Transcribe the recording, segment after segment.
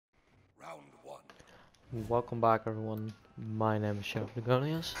Welcome back everyone, my name is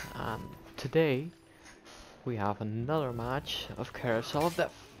ShadowDragonios and today we have another match of Carousel of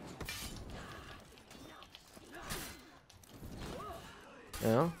Death.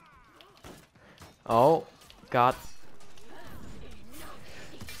 Yeah. Oh god.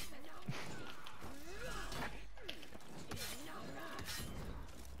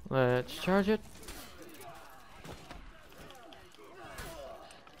 Let's charge it.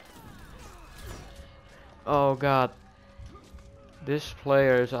 Oh god. This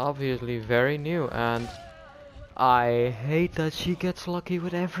player is obviously very new and I hate that she gets lucky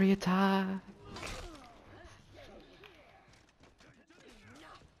with every attack.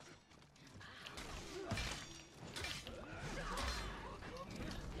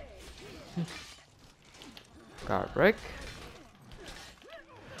 Guard break.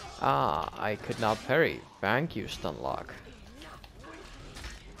 Ah, I could not parry. Thank you, Stunlock.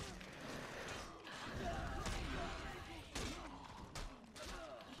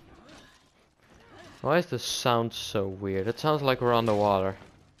 Why is the sound so weird? It sounds like we're underwater.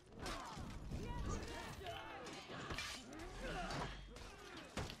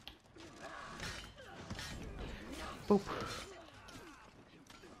 Boop.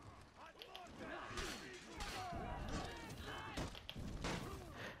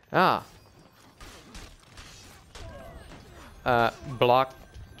 Ah. Block.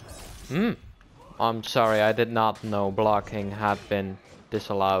 I'm sorry, I did not know blocking had been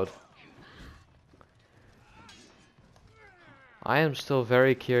disallowed. I am still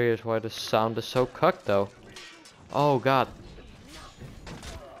very curious why the sound is so cucked though. Oh god.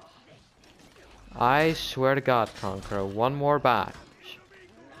 I swear to god, Conqueror, one more bash.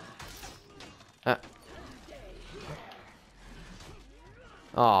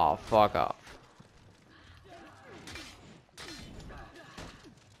 Oh, fuck off.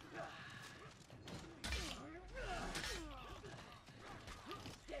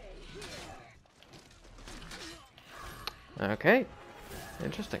 Okay,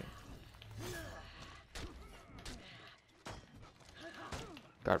 interesting.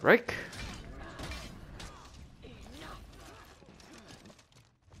 Guard break.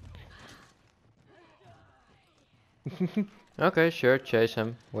 Okay, sure, chase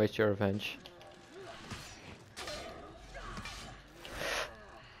him. Waste your revenge.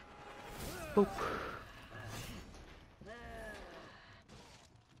 Boop.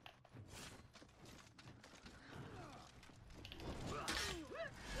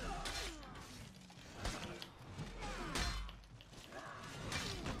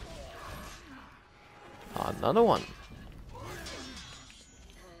 Another one.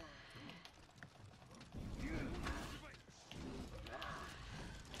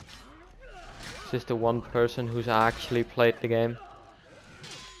 Is this the one person who's actually played the game?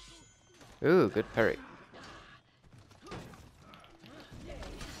 Ooh, good parry.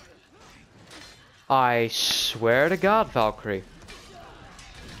 I swear to god, Valkyrie.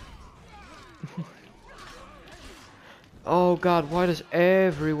 Oh god, why does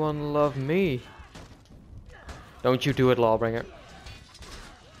everyone love me? Don't you do it, Lawbringer.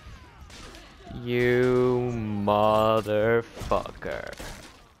 You motherfucker.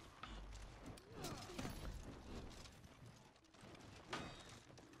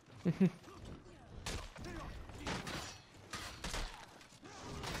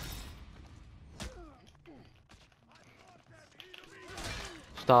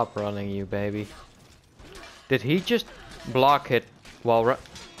 Stop running, you baby. Did he just block it while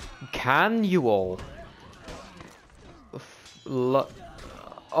can you all?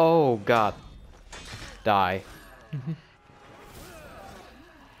 Oh god. Die.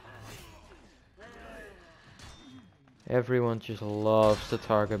 Everyone just loves to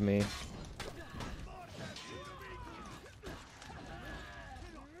target me.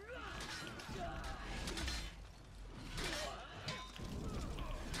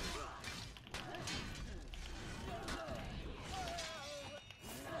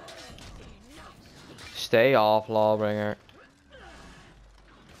 Stay off, Lawbringer.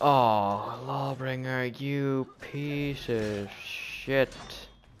 Oh, Lawbringer, you piece of shit.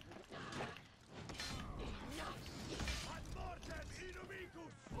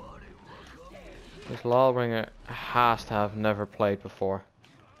 This Lawbringer has to have never played before.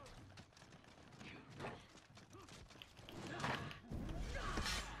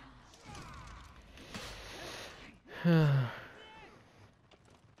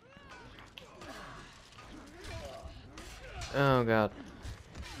 Oh god.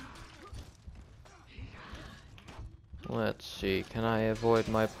 Let's see, can I avoid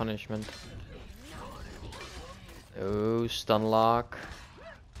my punishment? Oh, stun lock.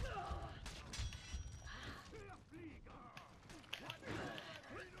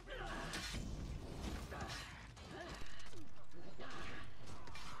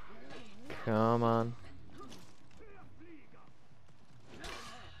 Come on.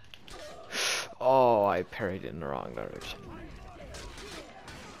 Oh, I parried in the wrong direction.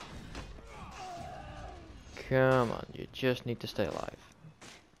 Come on, you just need to stay alive.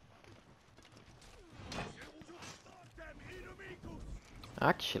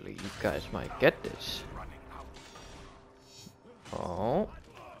 Actually, you guys might get this. Oh.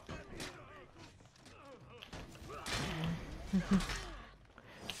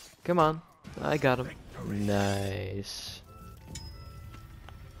 Come on, I got him. Nice.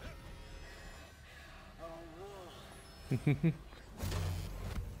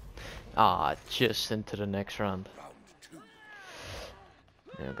 Ah, just into the next round.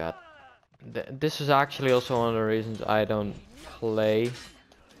 Oh god. This is actually also one of the reasons I don't play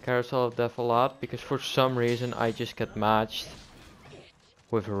Carousel of Death a lot, because for some reason I just get matched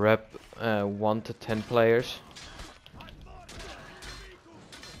with rep 1 to 10 players.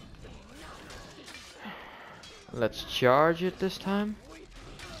 Let's charge it this time.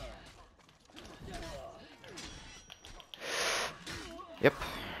 Yep,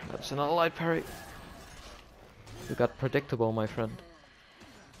 that's another light parry. You got predictable, my friend.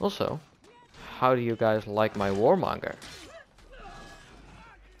 Also, how do you guys like my Warmonger?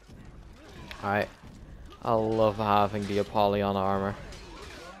 I love having the Apollyon armor.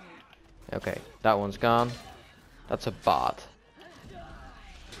 Okay, that one's gone. That's a bot.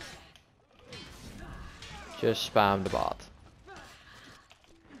 Just spam the bot.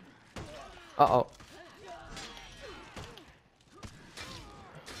 Uh-oh.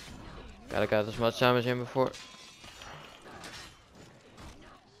 Gotta get as much damage in before.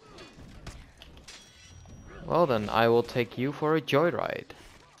 Well then, I will take you for a joyride.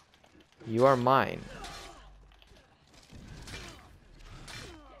 You are mine.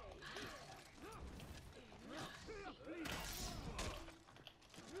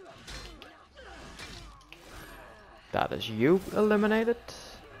 That is you eliminated.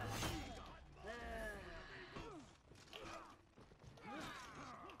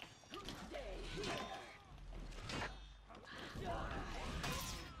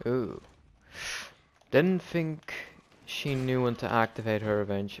 Ooh. Didn't think she knew when to activate her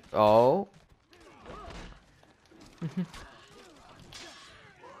revenge. Oh.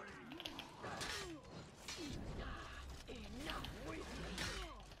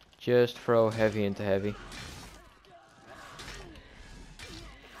 Just throw heavy into heavy.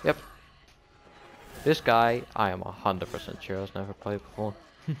 Yep. This guy, I am 100% sure has never played before.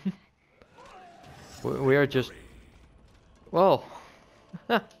 we are just... Well...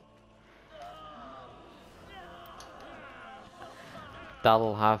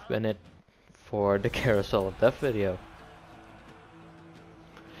 That'll have been it for the Carousel of Death video.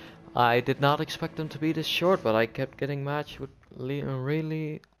 I did not expect them to be this short, but I kept getting matched with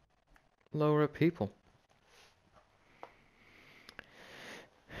really lower people.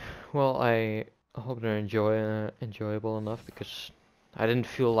 Well, I hope they're enjoyable enough, because I didn't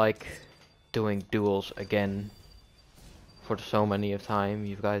feel like doing duels again for so many of time.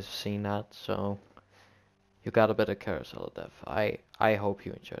 You guys have seen that, so you got a bit of Carousel of Death. I hope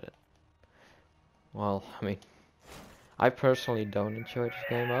you enjoyed it. Well, I mean, I personally don't enjoy this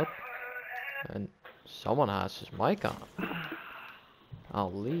game out, and someone has his mic on.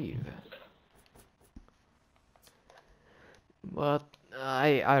 I'll leave. But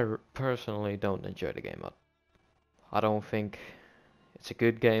I personally don't enjoy the game mode. I don't think it's a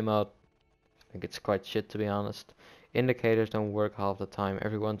good game mode. I think it's quite shit, to be honest. Indicators don't work half the time.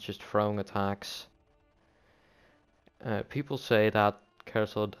 Everyone's just throwing attacks. People say that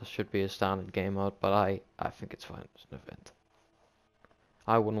Carousel of Death should be a standard game mode, but I think it's fine as an event.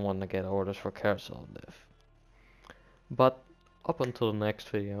 I wouldn't want to get orders for Carousel of Death. But up until the next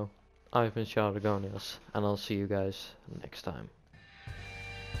video, I've been ShadowDragonios, and I'll see you guys next time.